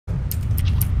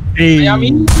Hey. I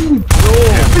mean,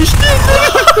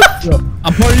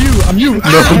 I'm part of you. I'm you. No,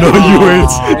 you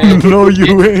ain't. No,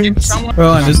 you ain't.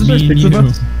 Bro, and is this six of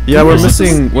us? Yeah,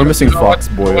 we're missing Fox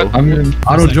Boyle. I'm in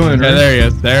auto join. Yeah, there he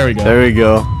is. There we go. There we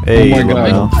go. Hey, Oh my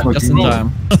God. Just in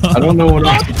time. I don't know what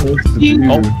I'm supposed to do.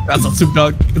 Oh, that's not Soup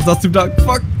Dog. It's not Soup Dog.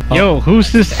 Fuck. Yo,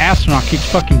 who's this astronaut keeps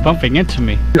fucking bumping into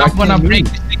me? I wanna break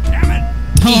this thing. Damn it.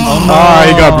 Ah,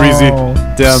 he got Breezy.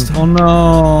 Damn. Oh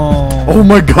no. Oh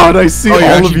my God, I see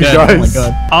all of you guys. Oh my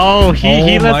God. Oh,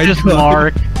 he Oh left my this God.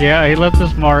 mark. Yeah, he left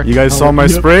this mark. You guys saw my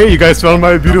spray? You guys found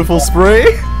my beautiful spray?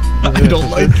 I don't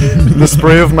like it. The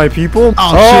spray of my people?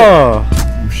 Oh,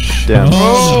 Damn.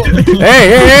 Oh.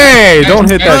 Hey! Don't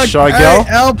hit that shot, gal.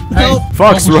 Help! Help!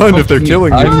 Fox, run if they're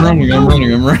killing you. I'm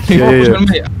running.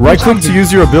 Yeah. Right click to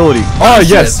use your ability. Oh,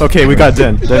 yes. Okay, we got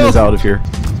Den. Den is out of here.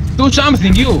 Do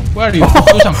something, you. Where are you? Do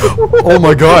something. Oh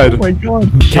my God. Oh my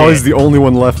God. Callie's the only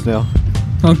one left now.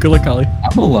 Uncle Kali.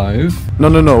 I'm alive. No,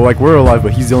 like we're alive,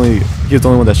 but he's the only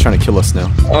one that's trying to kill us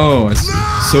now. Oh, I see.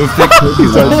 So if they kill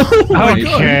you,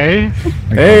 Okay.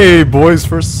 Hey, boys,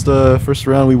 first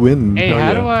round we win. Hey, Hell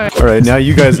how yeah. do I? All right, now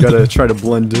you guys gotta try to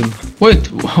blend in. Wait,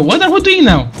 what are we doing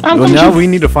now? I'm Well, now confused. we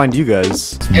need to find you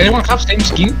guys. Everyone have same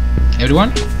skin?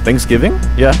 Everyone? Thanksgiving?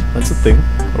 Yeah, that's a thing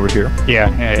over here Yeah.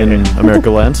 in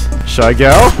America land. Shy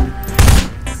gal?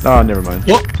 Oh, never mind.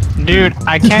 Dude,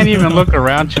 I can't even look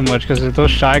around too much because if those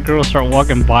shy girls start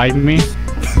walking by me.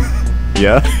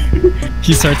 Yeah.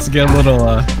 He starts to get a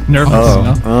little nervous, you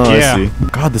know? Yeah. I see.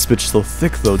 God, this bitch is so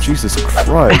thick though. Jesus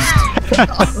Christ.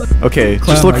 Okay,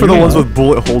 Clam, just look are for the you ones alive? with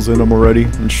bullet holes in them already,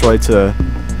 and try to.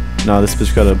 Nah, this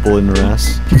bitch got a bullet in her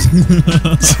ass.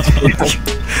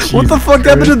 What the fuck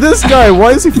happened to this guy?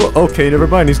 Why is he? Okay, never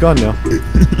mind. He's gone now.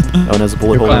 That one has a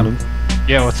bullet hole in him.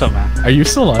 Yeah, what's up, man? Are you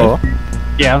still alive? Oh.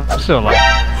 Yeah, I'm still alive.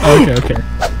 Okay.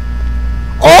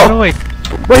 By the Oh! way,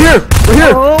 Right here!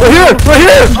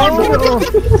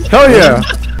 Hell yeah!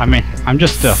 I mean, I'm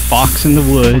just a fox in the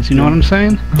woods. You know what I'm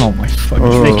saying? Oh my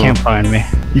fucking. They can't find me.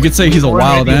 You could say he's a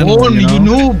wild animal, Only you you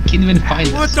know? know can't even find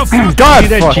us. God, See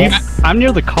that fuck. Jeep? I'm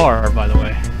near the car, by the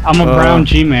way. I'm a brown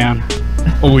G-man.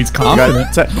 Oh, he's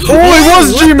confident. Oh, he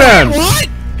was G-Man! What?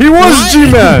 He was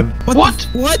G-Man! What?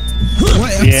 What?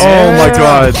 Yeah. Oh my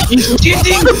God. He's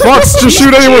cheating! Fox, just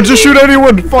shoot anyone! Just shoot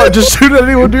anyone! Fox, just shoot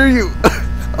anyone near you!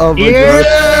 Oh my God.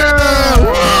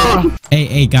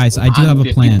 Hey, guys, I do have a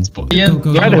plan. Try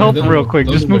to help real quick.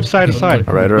 Just move side to side.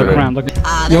 Alright. Look around. Look.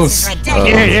 yo,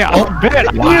 Yeah. Oh, bet.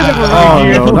 I knew they were Oh, right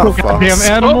here. no, not Goddamn Fox.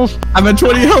 animals. I'm at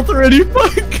 20 health already.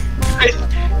 Fuck.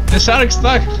 The shark's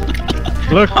stuck.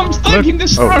 Look. I'm stuck in the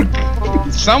shark.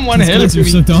 Someone These help guys are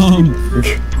so me. dumb.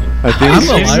 I think. I'm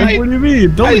alive. What do you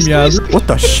mean? Don't leave me out. What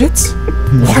the shit?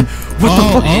 What? What the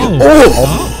fuck? Oh.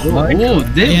 Oh,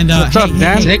 And What's up,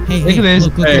 Dan? hey, Look at this.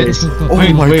 look, Hey. look. Oh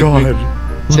my God. Look,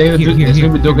 Say here, let's here.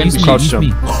 go with dog and Use me, Crouch use jump.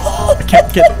 me.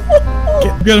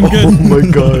 Get him good. Oh my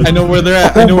God. I know where they're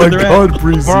at. I know Oh where my they're God, at.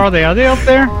 Breezy. Where are they? Are they up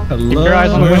there? Hello. Keep your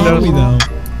eyes on the Where are windows. we, though?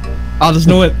 Oh, there's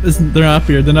no way. They're not up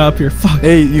here. They're not up here. Fuck.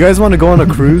 Hey, you guys want to go on a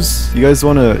cruise? You guys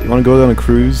want to go on a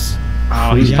cruise?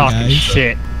 Oh, he's Yeah, talking guys.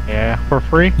 shit. Yeah, for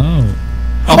free. Oh.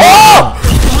 Oh!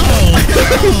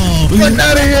 Fuck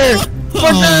out of here!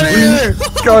 Fuck out of here!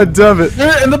 God damn it!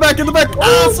 In the back!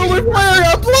 Oh, someone fire!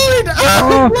 I'm blind!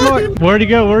 Oh, fuck. Where'd he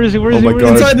go? Where is he? Where is Oh he? my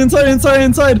Where is God.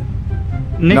 Inside! he?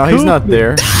 Nick No, he's who? not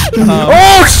there. Oh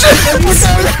Oh shit!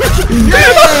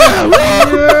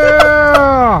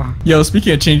 Yo,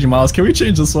 speaking of changing miles, can we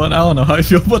change this one? I don't know how I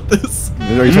feel about this.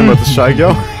 Are you talking about the shy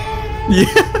gal? Yeah.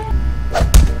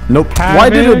 Nope. Why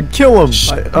did it kill him?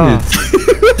 They're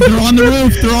on the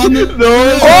roof. They're on the.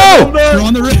 Oh! They're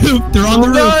on the roof. They're on the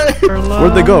roof.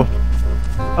 Where'd they go?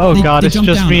 Oh They- God, they it's jumped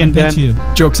just down, me I and bet Ben. you.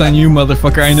 Joke's on you,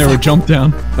 motherfucker. I never jumped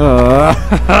down.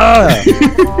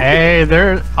 Hey,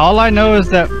 there. All I know is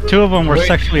that two of them were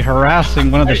sexually harassing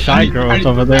one of the shy girls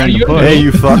over there in the bush. Hey,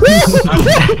 you fuck.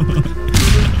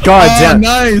 God Oh, damn.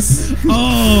 nice.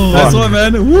 Oh. That's what,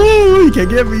 man. Woo! You can't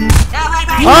get me.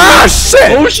 Ah,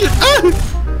 shit! Oh shit!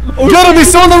 Get him! He's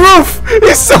still on the roof!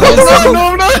 He's still on the roof!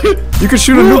 No, no! You can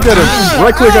shoot a nuke at him.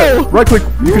 Right click. Right click.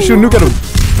 You can shoot a nuke at him.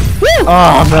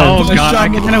 Ah, Oh man. God, I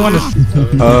kind of want to.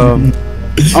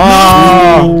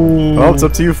 Oh, it's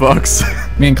up to you, Fox.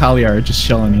 Me and Kali are just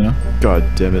chilling, you know. God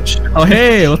damn it. Oh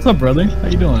hey, what's up, brother? How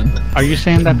you doing? Are you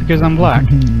saying that because I'm black?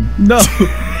 No.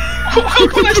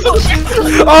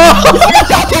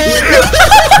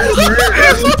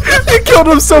 He killed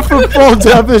himself from fall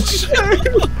damage.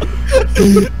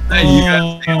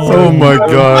 Oh my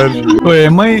God. Wait,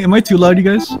 am I too loud, you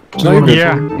guys? No, you're good.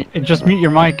 Yeah, just mute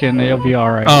your mic and it'll be all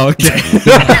right. Oh, okay.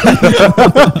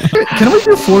 Can we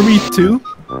do 4v2?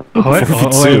 What?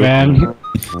 Oh, wait, man.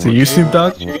 So you Snoop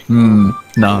Dogg?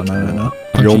 No.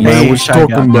 Yo, man, Hey, what you Shy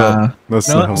talking Guy, about? nah. That's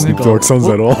No, not how let me Snoop go. Dogg sounds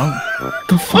at all.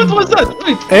 What was that?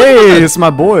 Wait. Hey, it's my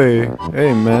boy.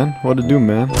 Hey, man. What to do,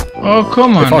 man? Oh,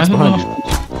 come on. The fox I don't behind know.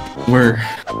 you. Where?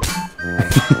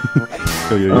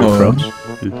 Oh, yeah, Oh. crouch.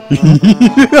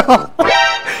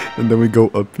 And then we go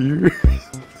up here.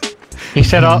 He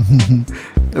set up.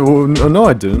 Well, no,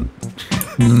 I didn't.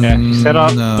 Yeah, he set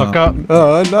up. No. Look up.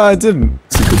 No, I didn't.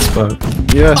 It's a good spot.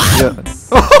 Yeah.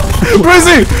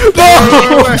 Breezy! No!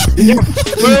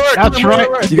 That's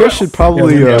right. You guys should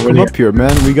probably come up here,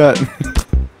 man. We got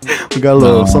a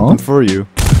little something for you.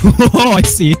 Oh, I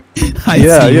see. I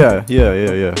Yeah, see.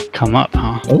 yeah. Come up,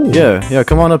 huh? Oh. Yeah,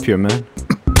 come on up here, man.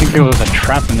 I think there was a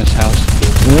trap in this house.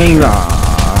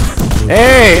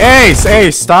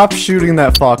 Hey, stop shooting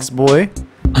that fox, boy.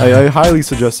 I highly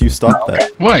suggest you stop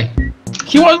that. Why?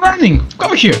 He was running.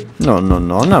 Come here. No, I'm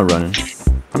not running.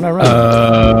 I'm not running.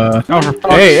 Oh, for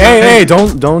fuck's Hey,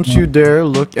 don't you dare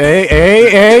look.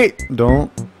 Hey, don't.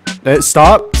 Hey,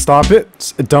 stop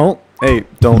it. Don't. Hey,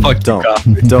 don't. Fuck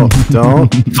you,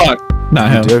 Don't. Fuck.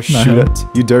 Not him.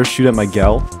 You dare shoot at my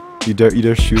gal? You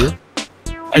dare shoot her?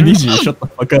 I need you to shut the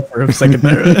fuck up for a second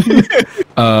there.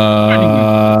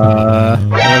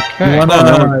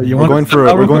 Okay. We're going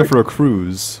for a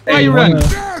cruise. Why you running?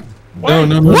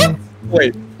 No.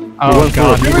 Wait. We're Oh going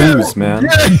god. for a cruise, man.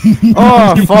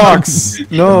 Oh, fox!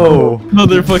 No.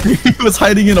 Motherfucker, he was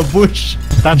hiding in a bush.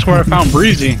 That's where I found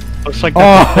Breezy. Looks like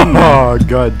that's the thing. Oh,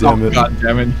 god damn it. God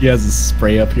damn it, he has his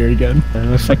spray up here again. It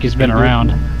looks like he's been around.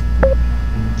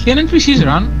 Can NPCs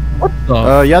run?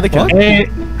 Yeah, they can. Hey,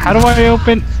 how do I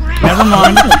open? Never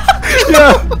mind.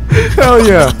 Yeah. Hell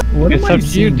yeah. What It's am I up to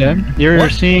you, seeing? then. You're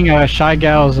seeing Shy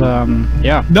Gal's,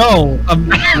 yeah. No,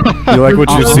 You like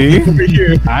what you see? over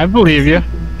here. I believe you.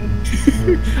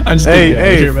 I'm just kidding,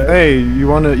 over here, man. Hey, you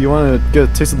wanna get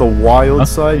a taste of the wild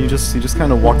side? You just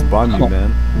kind of walked by me,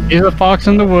 man. He's a fox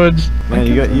in the woods. Man,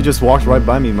 you just walked right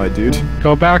by me, my dude.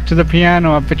 Go back to the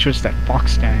piano. I bet you it's that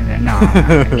fox standing there. No,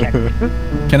 I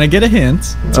can't. Can I get a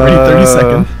hint? It's already 30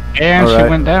 seconds. And she Alright.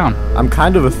 went down. I'm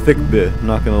kind of a thick bit, I'm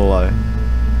not gonna lie.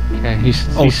 Okay, he's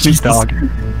Jesus. Snoop Dogg.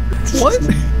 What?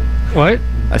 What?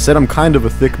 I said I'm kind of a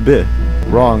thick bit.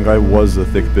 Wrong, I was a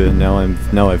thick bit. Now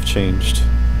I've changed.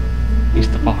 He's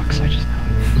the fox. I just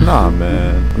know. Nah,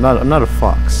 man, I'm not a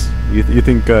fox. You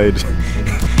think I'd?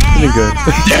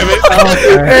 Damn it.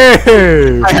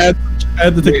 Hey! I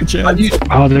had to take the chance.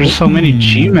 Oh, there's so many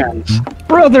G-Mens.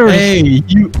 Brothers! Hey,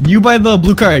 you buy the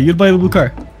blue car. You buy the blue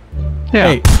car. Yeah,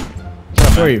 Hey,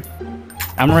 where are you?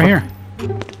 I'm right here.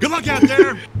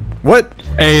 What?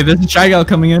 Hey, there's a Shy Gal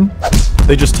coming in.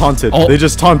 They just taunted. Oh. They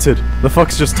just taunted. The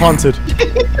fucks just taunted.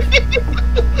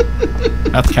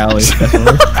 That's Callie,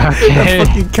 definitely. Okay.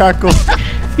 Fucking cackle.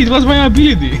 It was my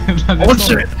ability. Oh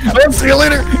shit! I'll see you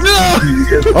later. No.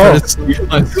 Oh.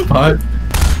 My spot.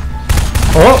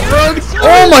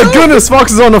 Oh my goodness,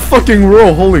 Fox is on a fucking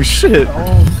roll. Holy shit.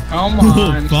 Come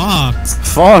Oh, on.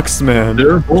 Fox. Fox, man.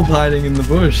 They're both hiding in the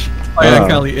bush. Oh yeah,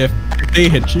 Callie. If they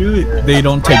hit you, they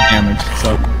don't take damage.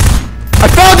 So. I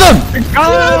found him!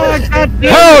 Oh, God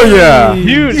damn. Hell yeah!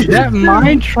 Dude, that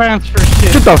mind transfer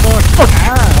shit. Get the fuck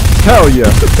out! Hell yeah!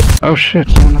 Oh shit,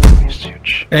 someone else needs to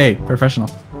ch- Hey, professional.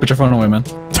 Put your phone away, man.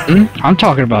 I'm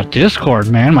talking about Discord,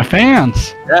 man. My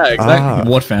fans. Yeah, exactly. Ah.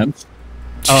 What fans?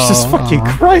 Jesus Oh, fucking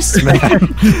Christ, man!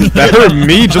 That hurt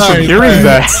me just from Sorry, hearing sorry.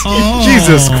 that. Oh.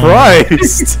 Jesus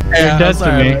Christ! Yeah, dead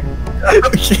to me.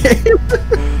 Okay.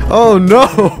 Oh no!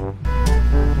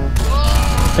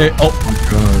 Hey, oh.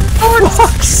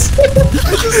 Fox!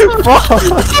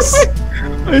 Fox!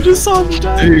 I just saw him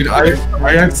die. Dude,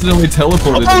 I accidentally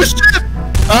teleported. Oh shit!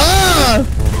 Ah!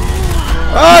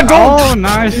 Ah, don't! Oh,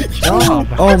 nice job.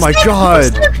 Oh my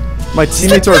god! My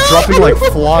teammates are dropping like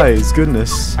flies,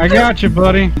 goodness. I got you,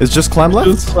 buddy. Is just Clam left?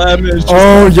 Just slam it.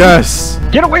 Oh yes!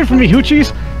 Get away from me,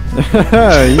 hoochies.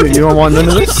 you don't want none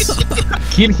of this?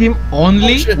 Kill him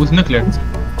only with nuclear.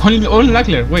 Only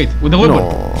nuclear. Wait, with the weapon.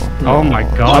 No. Oh my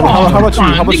How, god. how about you? come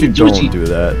on, How about make you it don't juicy. do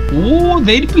that? Oh,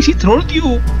 the NPC trolled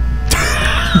you.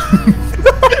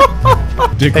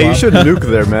 Dick Hey, you lap. should nuke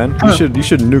there, man. You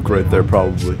should nuke right there,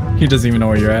 probably. He doesn't even know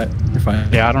where you're at. You're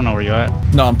fine. Yeah, I don't know where you at.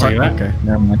 No, I'm talking. you at? Okay,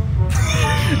 never mind.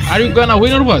 Are you gonna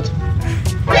win or what?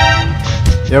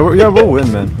 Yeah, we'll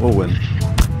win, man. We'll win.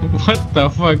 What the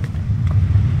fuck?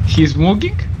 He's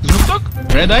smoking? Snoop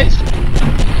Dogg? Red eyes?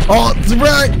 Oh, it's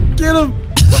right. Get him.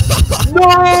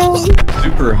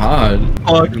 Super hot.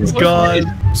 Fuck, he's gone.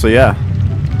 So yeah,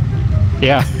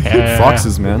 Yeah.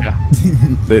 foxes, man. Yeah.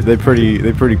 They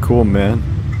pretty cool, man.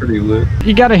 Pretty lit.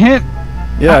 You got a hint?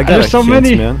 Yeah, I got There's a so hint,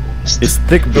 many. man. It's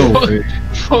thick bill.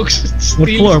 Folks, What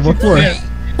floor? What floor?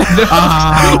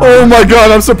 Oh my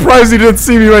god, I'm surprised he didn't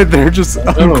see me right there. Just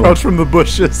uncrouched from the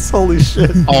bushes. Holy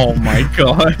shit. Oh my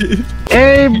god.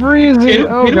 Hey, Breezy!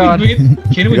 Oh Can god. we do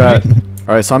it? Can we do Got it?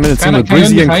 Alright, so I'm in a team Can I- with can I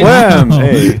Breezy and hide? Clam. Oh.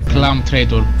 Hey. Clam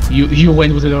traitor. You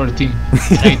went with the other team.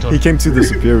 Traitor. He came to the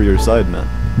superior side, man.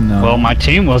 No. Well, my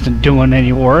team wasn't doing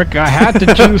any work. I had to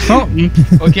do something.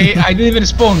 Okay, I didn't even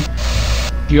spawn.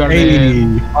 If you are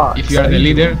the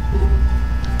leader.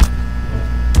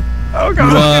 Oh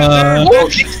god.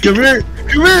 Come here!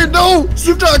 Come here! No!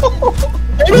 Snoop Dogg!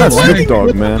 I'm not Snoop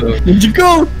Dogg, man. Where'd you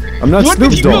go? I'm not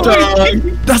Snoop Dogg.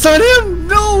 That's not him!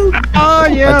 No! Oh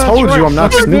yeah. I told that's you right. I'm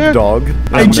not Fucker, Snoop man. Dogg.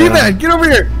 Hey, G-Man, get over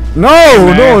here!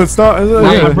 No, it's not.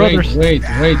 Wait, brothers. wait,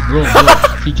 bro.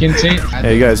 He can say.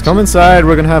 Hey guys, come inside.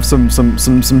 We're gonna have some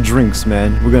drinks,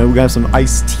 man. We're gonna have some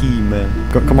iced tea, man.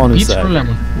 Come on Peach or inside.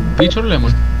 lemon? Peach or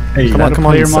lemon? Hey, Come on, come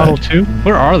on Player inside. model 2?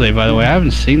 Where are they, by the way? I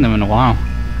haven't seen them in a while.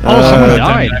 Oh, someone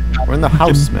died. We're in the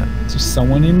house, man. Is there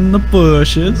someone in the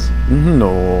bushes?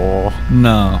 No,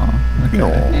 No. Okay.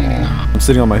 no. I'm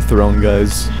sitting on my throne,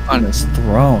 guys. On his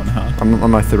throne, huh? I'm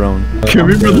on my throne. Come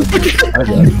here,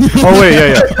 motherfucker! Oh wait,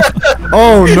 yeah.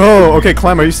 Oh no. Okay,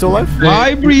 Clam, are you still alive?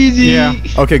 Bye, Breezy. Yeah.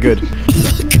 Okay, good.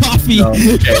 Coffee.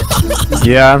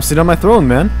 Yeah, I'm sitting on my throne,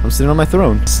 man. I'm sitting on my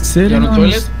throne. You Sitting are on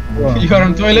his toilet? throne. You are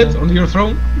on toilet on your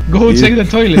throne? Go Yeah. check the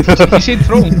toilet. He said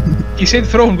throne. He said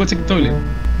throne. Go check the toilet.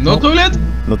 No toilet?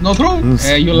 No throne?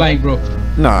 You're lying, bro.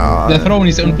 Nah. The throne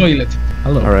is on toilet.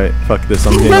 Hello. All right, fuck this.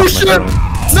 I'm getting off my throne.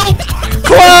 No!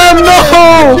 Clam,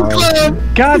 no!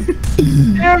 Clam! God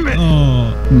damn it.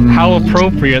 Oh. How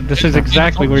appropriate. This is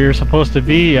exactly where you're supposed to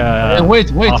be, Wait.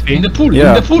 Coffee. In the pool.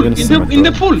 Yeah, in the pool. we're In gonna see my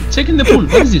the pool. Check in the pool.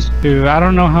 What is this? Dude, I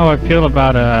don't know how I feel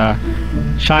about a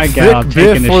shy gal Thick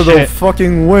taking bit a for the shit.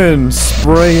 fucking win.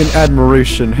 Spraying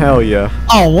admiration. Hell yeah.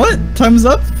 Oh, what? Time's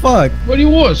up? Fuck. What do you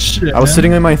watch? Shit, I was man.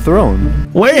 sitting in my throne.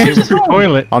 Wait.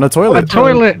 Toilet. On a A toilet.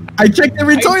 toilet. I checked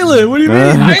every toilet. What do you mean?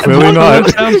 I Clearly told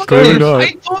not. you. Clearly not.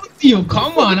 I told you.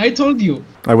 Come on. I told you.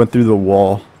 I went through the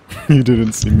wall. You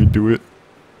didn't see me do it.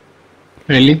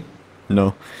 Really?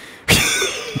 No.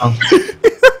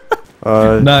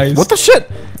 Nice. What the shit?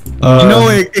 You know,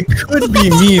 it could be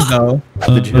me though.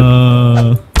 Did you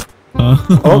hit?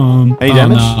 Oh, any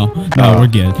damage? No, we're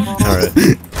good. Alright.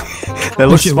 That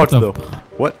looks shit, fucked what though. the-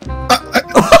 What?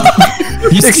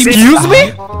 You see Excuse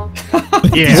me?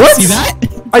 Yeah. What? See that?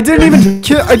 I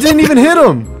didn't even hit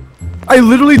him. I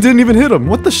literally didn't even hit him.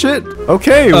 What the shit?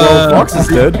 Okay, well, Fox is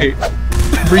dead.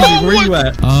 Breezy, where you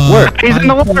at? Where? He's in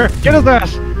the water. Get his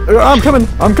ass. I'm coming.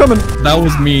 That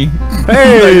was me.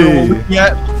 Hey!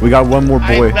 Yeah. We got one more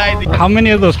boy. How many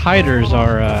of those hiders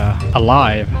are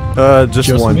alive? Just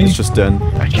Just one. me? It's just Den.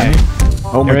 Okay.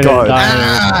 Oh my Ready to god.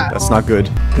 die. That's not good.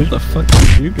 What the fuck?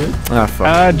 You good? Ah,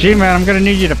 fuck. G-Man, I'm gonna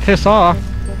need you to piss off.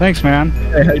 Thanks, man.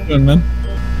 Hey, how you doing, man?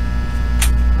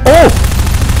 Oh!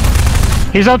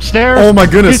 He's upstairs. Oh my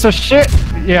goodness. Piece of shit.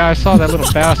 Yeah, I saw that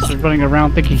little bastard running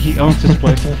around thinking he owns this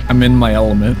place. I'm in my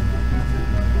element.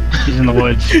 He's in the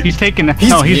woods. He's taking the. He's-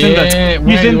 No, he's in Yeah, the.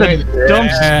 He's in wait. the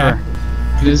dumpster.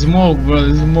 The smoke, bro.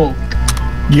 The smoke.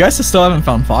 You guys still haven't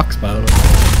found Fox, by the way.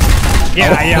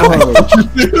 Yeah.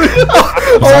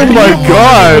 Oh my He's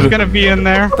god! gonna be in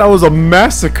there. That was a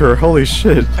massacre. Holy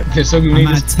shit. There's so many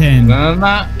I'm at 10.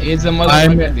 Nah. It's a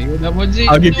motherfucker.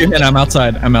 I'll give you a hint. I'm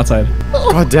outside.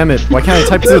 God damn it. Why can't I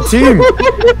type to the team?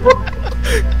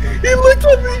 He looked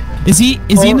at me! Is he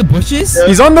in the bushes?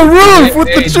 He's on the roof with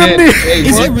the chimney!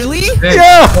 Is it really?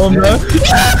 Yeah!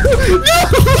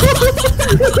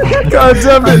 God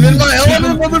damn I'm in it! my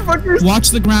element, motherfuckers! Watch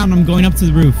the ground. I'm going up to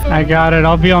the roof. I got it.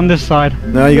 I'll be on this side.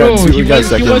 Now you got two guys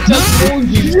He second. was just throwing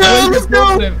him. Yeah, let's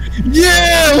go!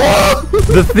 Yeah!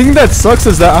 The thing that sucks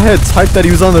is that I had typed that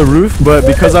he was on the roof, but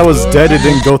because I was dead, it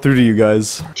didn't go through to you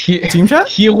guys. Team chat?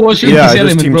 He was in Yeah, his just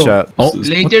element, team bro. chat.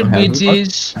 Later,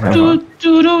 bitches.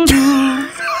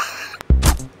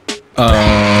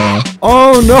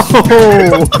 Oh no!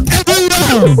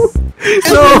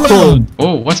 No!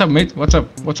 Oh, what's up, mate? What's up?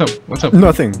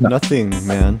 Nothing,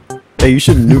 man. Hey, you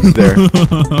should nuke there.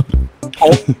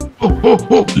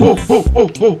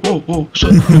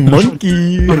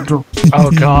 Monkey!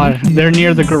 Oh god, they're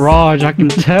near the garage. I can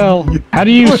tell. How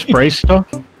do you spray stuff?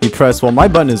 You press, well, my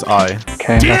button is I.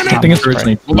 Okay, that's I not think it's spray.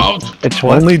 originally. It's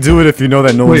what? Only do it if you know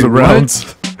that no one's Wait,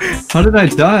 around. How did I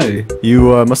die?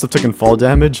 You must have taken fall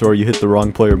damage, or you hit the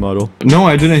wrong player model. No,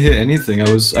 I didn't hit anything.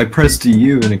 I pressed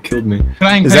U and it killed me.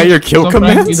 Is that your kill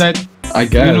command? I You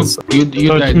guess. know, you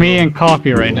So died. it's me and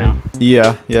Coffee right now.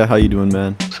 Yeah, how you doing,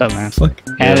 man? What's up, man? Fuck.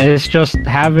 And it's just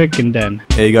Havoc and Den.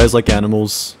 Hey, you guys like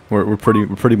animals? We're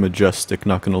pretty majestic,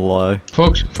 not gonna lie.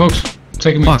 Folks,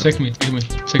 Take me. Fuck. Take me. Take me.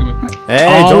 Take me.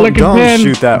 Hey, Oh, look at don't Ben.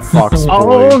 shoot that fox boy.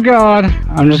 Oh god.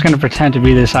 I'm just gonna pretend to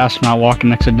be this astronaut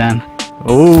walking next to Dan.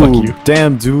 Oh, you.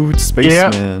 damn, dude,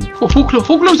 spaceman. Who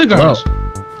closed the garage?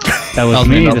 That was That was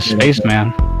me, me, the that was me.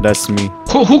 spaceman. That's me.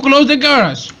 Who closed the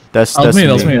garage? That's That was me. me.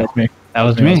 That was me. That was me. That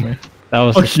was That was me. me. That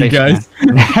was the Fuck you spaceman.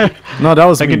 guys. No, that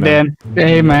was Look me, at man. Dan.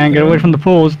 Hey man, get away from the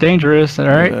pool. It's dangerous. All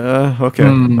right. Okay.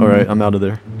 All right, I'm out of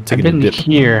there. I've Taking a been dip.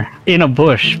 here in a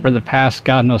bush for the past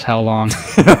God knows how long.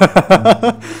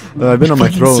 I've been on my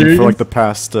Fucking throne serious? for like the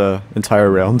past entire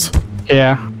round.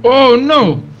 Yeah. Oh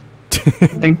no!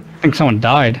 Think someone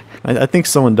died. I think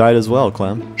someone died as well,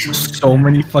 Clam. So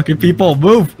many fucking people.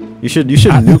 Move. You should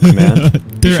nuke, man.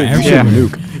 They're You should everywhere.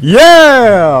 nuke.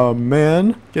 Yeah,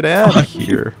 man. Get out of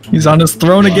here. He's on his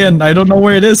throne again. I don't know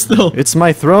where it is still. It's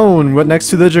my throne, right next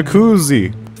to the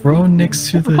jacuzzi. Throne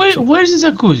next to the. Where's the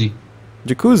jacuzzi?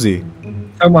 Jacuzzi.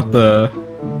 Talking about the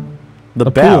The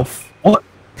pool. bath. What?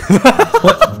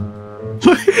 What?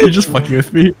 You're just fucking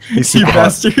with me. He's You hot.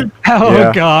 bastard. Oh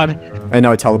Yeah. god. And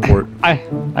now I teleport.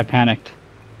 I panicked.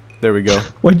 There we go.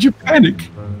 Why'd you panic?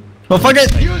 Oh fuck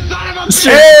it! You son of a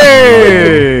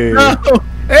Hey! No!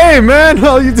 Hey, man,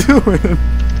 how you doing?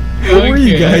 Where are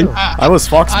you guys? I was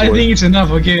Fox I Boy. think it's enough.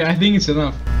 Okay, I think it's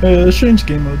enough. Change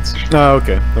game modes. Oh,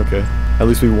 okay, okay. At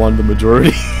least we won the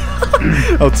majority.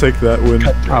 I'll take that win.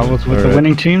 I was with the Alright.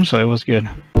 winning team, so it was good.